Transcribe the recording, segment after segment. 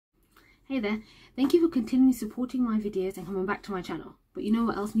Hey there, thank you for continuing supporting my videos and coming back to my channel. But you know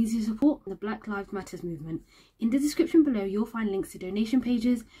what else needs your support? The Black Lives Matter movement. In the description below you'll find links to donation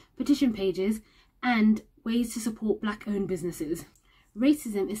pages, petition pages and ways to support black owned businesses.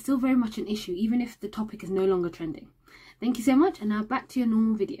 Racism is still very much an issue even if the topic is no longer trending. Thank you so much, and now back to your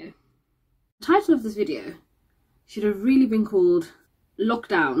normal video. The title of this video should have really been called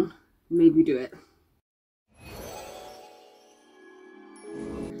Lockdown Made Me Do It.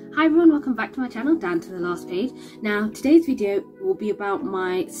 Hi everyone, welcome back to my channel, down to the last page. Now today's video will be about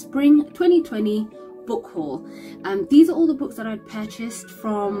my spring 2020 book haul. These are all the books that I'd purchased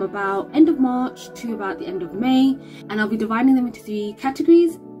from about end of March to about the end of May, and I'll be dividing them into 3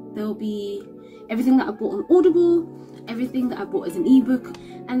 categories. There'll be everything that I bought on Audible, everything that I bought as an ebook,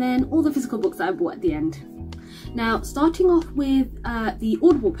 and then all the physical books that I bought at the end. Now, starting off with the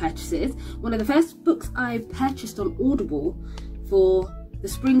Audible purchases, one of the first books I purchased on Audible for the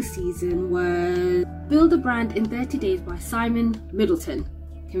spring season was Build a Brand in 30 Days by Simon Middleton.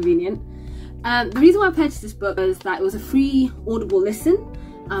 Convenient. The reason why I purchased this book was that it was a free Audible listen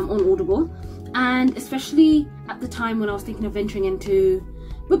on Audible, and especially at the time when I was thinking of venturing into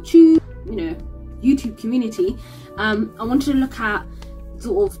booktube, YouTube community, I wanted to look at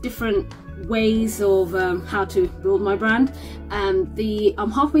sort of different ways of how to build my brand.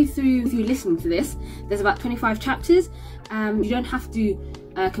 I'm halfway through listening to this. There's about 25 chapters. You don't have to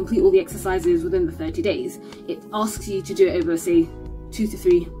complete all the exercises within the 30 days. It asks you to do it over, say, 2 to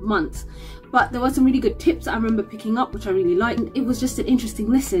 3 months. But there were some really good tips that I remember picking up, which I really liked. It was just an interesting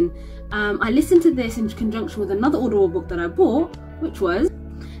listen. I listened to this in conjunction with another Audible book that I bought, which was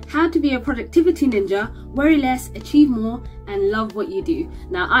How to Be a Productivity Ninja, Worry Less, Achieve More, and Love What You Do.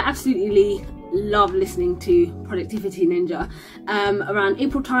 Now, I absolutely love listening to Productivity Ninja. Around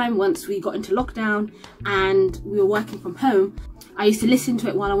April time, once we got into lockdown and we were working from home, I used to listen to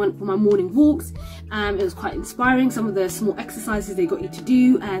it while I went for my morning walks. It was quite inspiring, some of the small exercises they got you to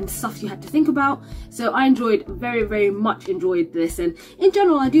do and stuff you had to think about. So I very much enjoyed this, and in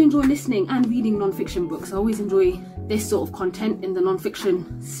general I do enjoy listening and reading non-fiction books. I always enjoy this sort of content in the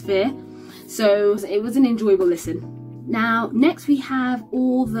non-fiction sphere, so it was an enjoyable listen. Now next we have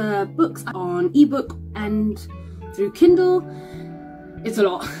all the books on ebook and through Kindle. It's a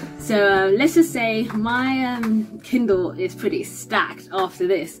lot, so let's just say my Kindle is pretty stacked after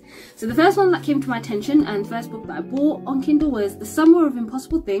this. So the first one that came to my attention and first book that I bought on Kindle was The Summer of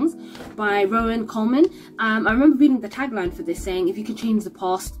Impossible Things by Rowan Coleman. I remember reading the tagline for this saying, "If you could change the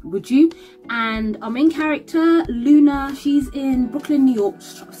past, would you?" And our main character, Luna, she's in Brooklyn, New York,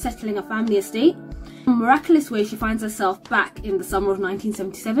 settling a family estate. In a miraculous way, she finds herself back in the summer of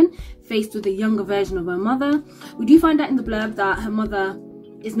 1977, faced with a younger version of her mother. We do find out in the blurb that her mother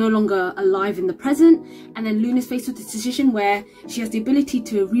is no longer alive in the present, and then Luna's faced with this decision where she has the ability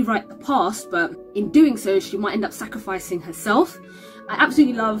to rewrite the past, but in doing so she might end up sacrificing herself. I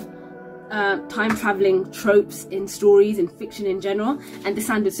absolutely love time traveling tropes in stories and fiction in general, and this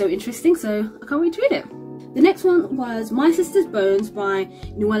sounded so interesting, so I can't wait to read it. The next one was My Sister's Bones by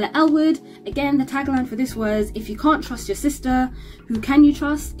Noella Elwood. Again, the tagline for this was, "If you can't trust your sister, who can you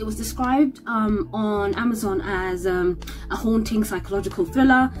trust?" It was described on Amazon as a haunting psychological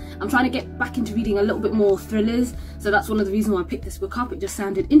thriller. I'm trying to get back into reading a little bit more thrillers, so that's one of the reasons why I picked this book up. It just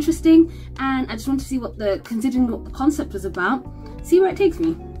sounded interesting, and I just wanted to see considering what the concept was about, see where it takes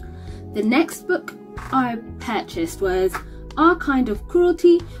me. The next book I purchased was Our Kind of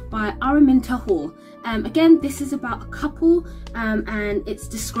Cruelty by Araminta Hall. Again, this is about a couple, and it's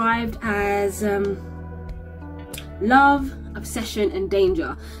described as love, obsession and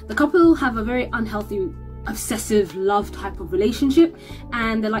danger. The couple have a very unhealthy obsessive love type of relationship,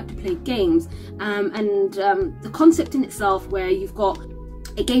 and they like to play games, and the concept in itself, where you've got,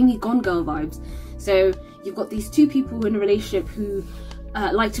 it gave me Gone Girl vibes. So you've got these 2 people in a relationship who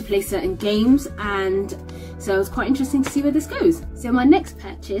like to play certain games, and so it was quite interesting to see where this goes. So my next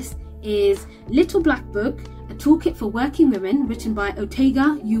purchase is Little Black Book, A Toolkit for Working Women, written by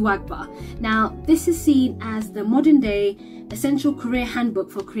Otega Uwagba. Now this is seen as the modern day essential career handbook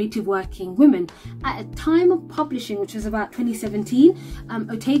for creative working women. At a time of publishing, which was about 2017,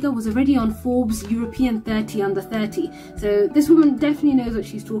 Otega was already on Forbes European 30 under 30, so this woman definitely knows what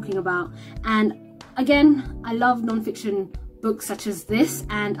she's talking about. And again, I love non-fiction books such as this,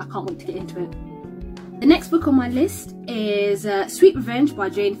 and I can't wait to get into it. The next book on my list is Sweet Revenge by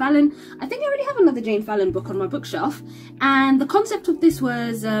Jane Fallon. I think I already have another Jane Fallon book on my bookshelf, and the concept of this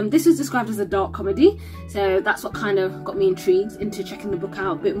was described as a dark comedy, so that's what kind of got me intrigued into checking the book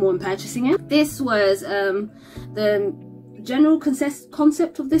out a bit more and purchasing it. This was the general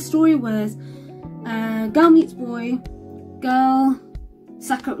concept of this story was girl meets boy, girl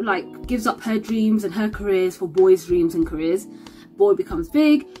gives up her dreams and her careers for boys' dreams and careers. Boy becomes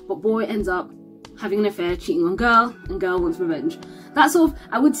big, but boy ends up having an affair, cheating on girl, and girl wants revenge. That's sort of,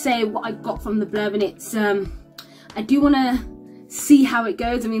 I would say, what I got from the blurb, and it's I do want to see how it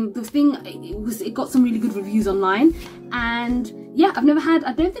goes. I mean, the thing, it got some really good reviews online, and yeah, I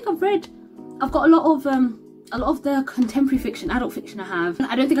don't think I've got a lot of the contemporary fiction, adult fiction I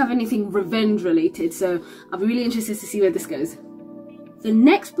don't think I have anything revenge related, so I'll be really interested to see where this goes. The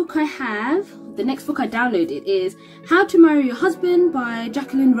next book I downloaded is How to Marry Your Husband by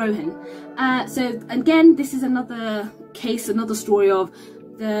Jacqueline Rohan. So again, this is another story of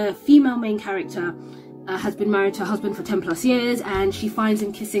the female main character has been married to her husband for 10 plus years, and she finds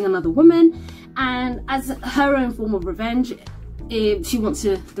him kissing another woman, and as her own form of revenge, she wants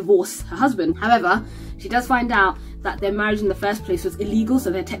to divorce her husband. However, she does find out that their marriage in the first place was illegal, so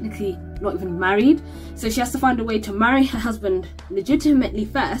they're technically not even married. So she has to find a way to marry her husband legitimately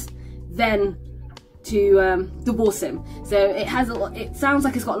first, then to divorce him. So it sounds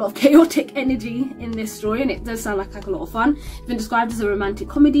like it's got a lot of chaotic energy in this story, and it does sound like a lot of fun. It's been described as a romantic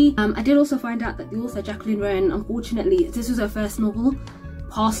comedy. I did also find out that the author, Jacqueline Rohan, unfortunately, this was her first novel,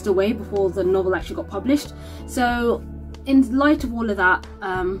 passed away before the novel actually got published. So in light of all of that,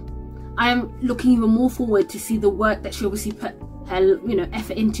 I am looking even more forward to see the work that she obviously put her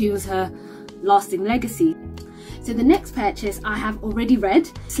effort into as her lasting legacy. So the next purchase I have already read,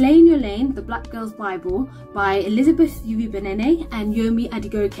 Slay in Your Lane, The Black Girl's Bible by Elizabeth Ubi-Benene and Yomi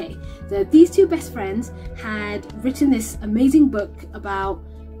Adigoke. So these two best friends had written this amazing book about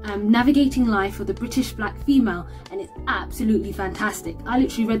navigating life for the British black female, and it's absolutely fantastic. I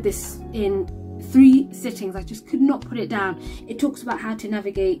literally read this in 3 sittings. I just could not put it down. It talks about how to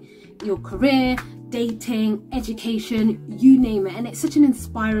navigate your career, dating, education, you name it, and it's such an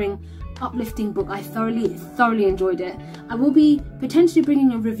inspiring, uplifting book. I thoroughly enjoyed it. I will be potentially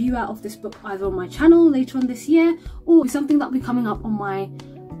bringing a review out of this book either on my channel later on this year, or something that'll be coming up on my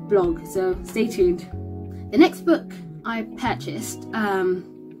blog, so stay tuned. The next book I purchased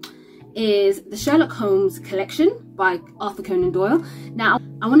is the Sherlock Holmes collection by Arthur Conan Doyle. Now,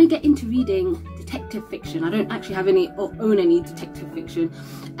 I want to get into reading detective fiction. I don't actually have any or own any detective fiction,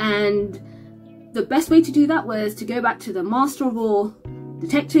 and the best way to do that was to go back to the master of all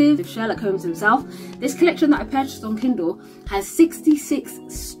detectives, Sherlock Holmes himself. This collection that I purchased on Kindle has 66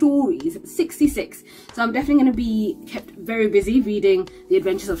 stories, 66. So I'm definitely going to be kept very busy reading the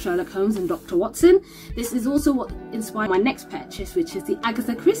adventures of Sherlock Holmes and Dr. Watson. This is also what inspired my next purchase, which is the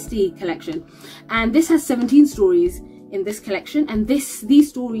Agatha Christie collection, and this has 17 stories in this collection, and these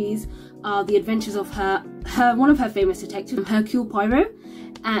stories are the adventures of one of her famous detectives, Hercule Poirot,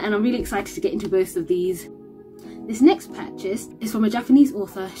 and I'm really excited to get into both of these. This next purchase is from a Japanese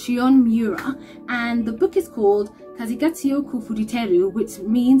author, Shion Miura, and the book is called Kazigatsuyo Kufuriteru, which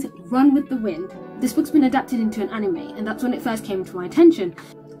means Run with the Wind. This book's been adapted into an anime, and that's when it first came to my attention.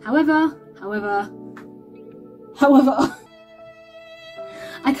 However,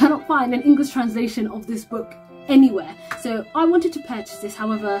 I cannot find an English translation of this book anywhere. So I wanted to purchase this,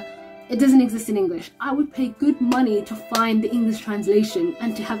 however, it doesn't exist in English. I would pay good money to find the English translation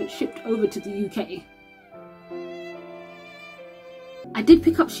and to have it shipped over to the UK. I did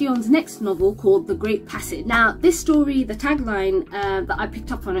pick up Shion's next novel called The Great Passage. Now, this story, the tagline that I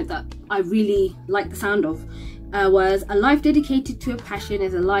picked up on it that I really liked the sound of was, "A life dedicated to a passion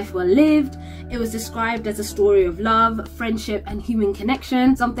is a life well lived." It was described as a story of love, friendship and human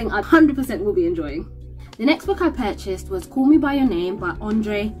connection, something I 100% will be enjoying. The next book I purchased was Call Me By Your Name by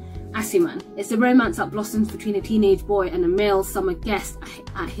Andre Aciman. It's a romance that blossoms between a teenage boy and a male summer guest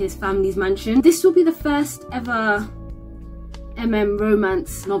at his family's mansion. This will be the first ever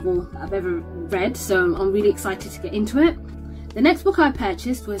romance novel that I've ever read, so I'm really excited to get into it. The next book I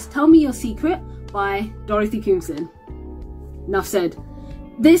purchased was Tell Me Your Secret by Dorothy Koomson. Enough said.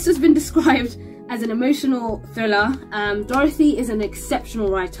 This has been described as an emotional thriller. Dorothy is an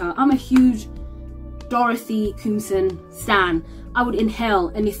exceptional writer. I'm a huge Dorothy Koomson stan. I would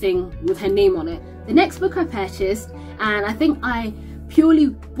inhale anything with her name on it. The next book I purchased, and I think I purely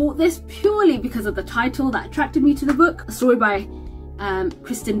bought this purely because of the title that attracted me to the book, a story by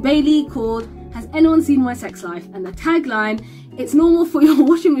Kristen Bailey called Has Anyone Seen My Sex Life? And the tagline, "It's normal for your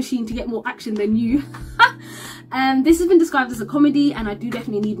washing machine to get more action than you." This has been described as a comedy, and I do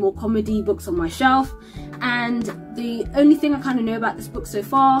definitely need more comedy books on my shelf. And the only thing I kind of know about this book so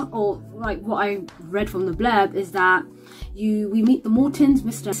far, or like what I read from the blurb, is that we meet the Mortons,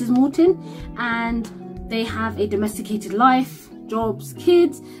 Mr. and Mrs. Morton, and they have a domesticated life, jobs,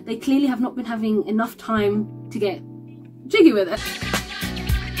 kids. They clearly have not been having enough time to get jiggy with it.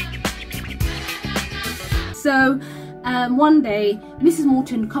 So One day, Mrs.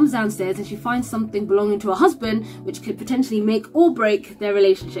 Morton comes downstairs and she finds something belonging to her husband which could potentially make or break their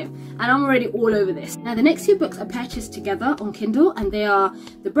relationship. And I'm already all over this. Now, the next two books are purchased together on Kindle, and they are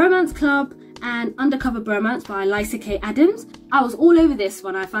The Bromance Club and Undercover Bromance by Lysa K. Adams. I was all over this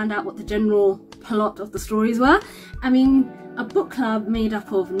when I found out what the general plot of the stories were. I mean, a book club made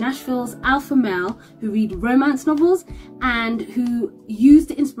up of Nashville's alpha male who read romance novels and who use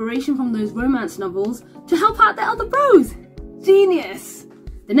the inspiration from those romance novels to help out their other bros. Genius!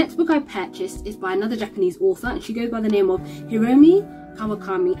 The next book I purchased is by another Japanese author, and she goes by the name of Hiromi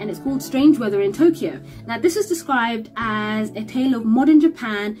Kawakami, and it's called Strange Weather in Tokyo. Now, this is described as a tale of modern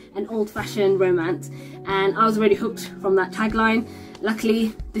Japan and old-fashioned romance, and I was already hooked from that tagline.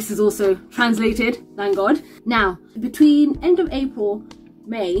 Luckily, this is also translated, thank God. Now, between end of April,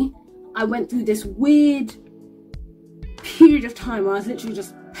 May, I went through this weird period of time where I was literally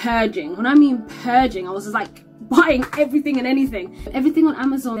just purging. When I mean purging, I was just like buying everything and anything. Everything on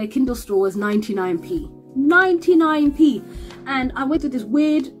Amazon, their Kindle store was 99p. 99p. And I went through this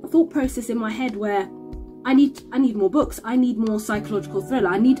weird thought process in my head where I need more books. I need more psychological thriller.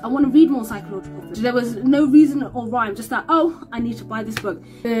 I want to read more psychological thriller. There was no reason or rhyme, just that, oh, I need to buy this book.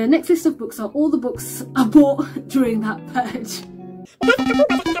 The next list of books are all the books I bought during that purge.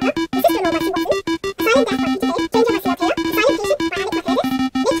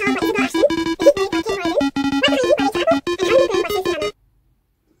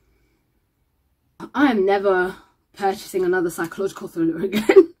 I am never purchasing another psychological thriller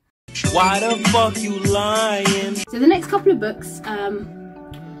again. Why the fuck you lying? So the next couple of books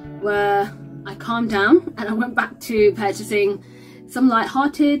were, I calmed down and I went back to purchasing some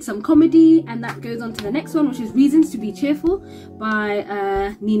light-hearted, some comedy, and that goes on to the next one, which is Reasons to Be Cheerful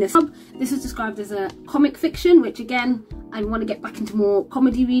by Nina Sub. This was described as a comic fiction, which again, I want to get back into more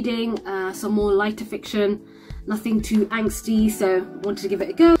comedy reading, some more lighter fiction, nothing too angsty, so I wanted to give it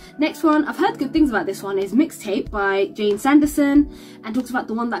a go. Next one, I've heard good things about this one, is Mixtape by Jane Sanderson, and talks about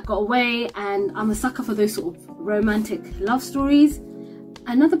the one that got away, and I'm a sucker for those sort of romantic love stories.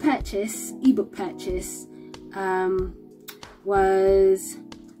 Another purchase, ebook purchase, was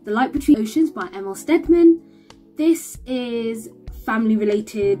The Light Between Oceans by Emil Stedman. This is family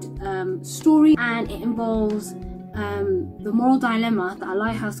related story, and it involves the moral dilemma that a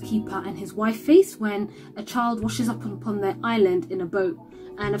lighthouse keeper and his wife face when a child washes up upon their island in a boat.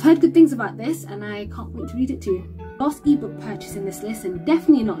 And I've heard good things about this and I can't wait to read it too. Last ebook purchase in this list, and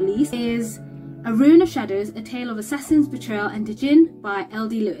definitely not least, is A Ruin of Shadows, A Tale of Assassins, Betrayal and Djinn by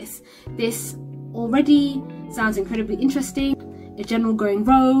L.D. Lewis. This already sounds incredibly interesting. A general going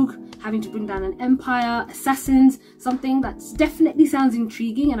rogue, having to bring down an empire, assassins, something that definitely sounds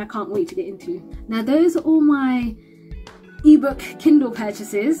intriguing and I can't wait to get into. Now those are all my ebook Kindle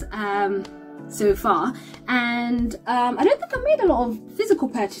purchases so far, and I don't think I've made a lot of physical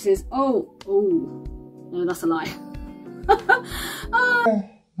purchases. Oh no, that's a lie.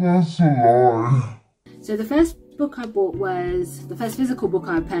 That's a lie. So the first book I bought was, the first physical book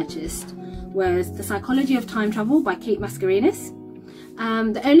I purchased was The Psychology of Time Travel by Kate Mascarenhas.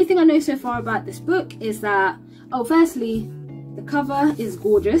 The only thing I know so far about this book is that, firstly, the cover is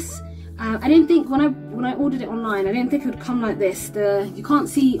gorgeous. I didn't think, when I ordered it online, I didn't think it would come like this. You can't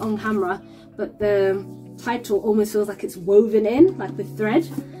see on camera, but the title almost feels like it's woven in, like with thread.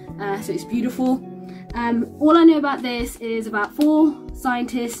 So it's beautiful. All I know about this is about four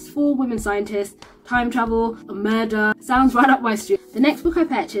women scientists, time travel, a murder. Sounds right up my street. The next book I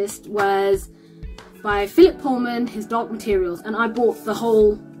purchased was by Philip Pullman, His Dark Materials, and I bought the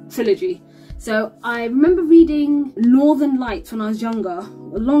whole trilogy. So I remember reading Northern Lights when I was younger,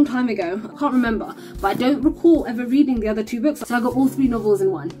 a long time ago, I can't remember, but I don't recall ever reading the other two books, so I got all three novels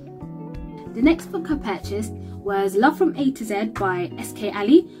in one. The next book I purchased was Love from A to Z by S.K.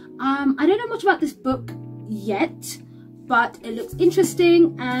 Ali. I don't know much about this book yet, but it looks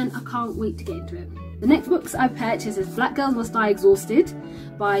interesting and I can't wait to get into it. The next books I purchased is Black Girls Must Die Exhausted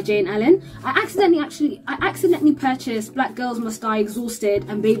by Jane Allen. I accidentally purchased Black Girls Must Die Exhausted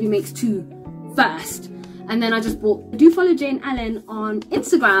and Baby Makes 2 first, and then I just bought. I do follow Jane Allen on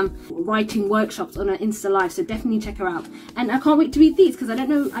Instagram, writing workshops on her Insta Live, so definitely check her out. And I can't wait to read these because I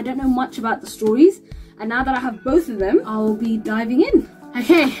don't know much about the stories, and now that I have both of them, I'll be diving in.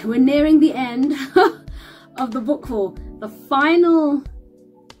 Okay, we're nearing the end of the book haul. The final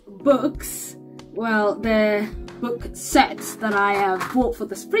books, well, the book sets that I have bought for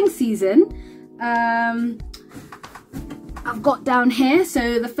the spring season, I've got down here.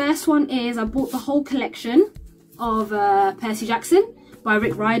 So the first one is, I bought the whole collection of Percy Jackson by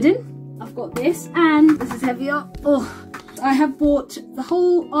Rick Riordan. I've got this, and this is heavier. I have bought the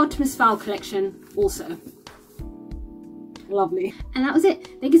whole Artemis Fowl collection also. Lovely. And that was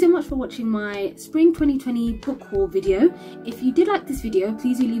it. Thank you so much for watching my spring 2020 book haul video. If you did like this video,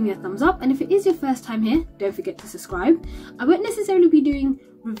 please do leave me a thumbs up, and if it is your first time here, don't forget to subscribe. I won't necessarily be doing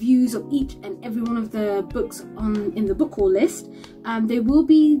reviews of each and every one of the books in the book haul list. They will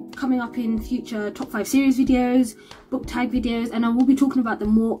be coming up in future top 5 series videos, book tag videos, and I will be talking about them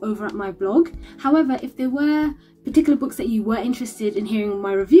more over at my blog. However, if there were particular books that you were interested in hearing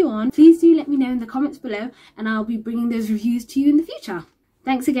my review on, please do let me know in the comments below, and I'll be bringing those reviews to you in the future.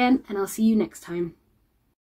 Thanks again, and I'll see you next time.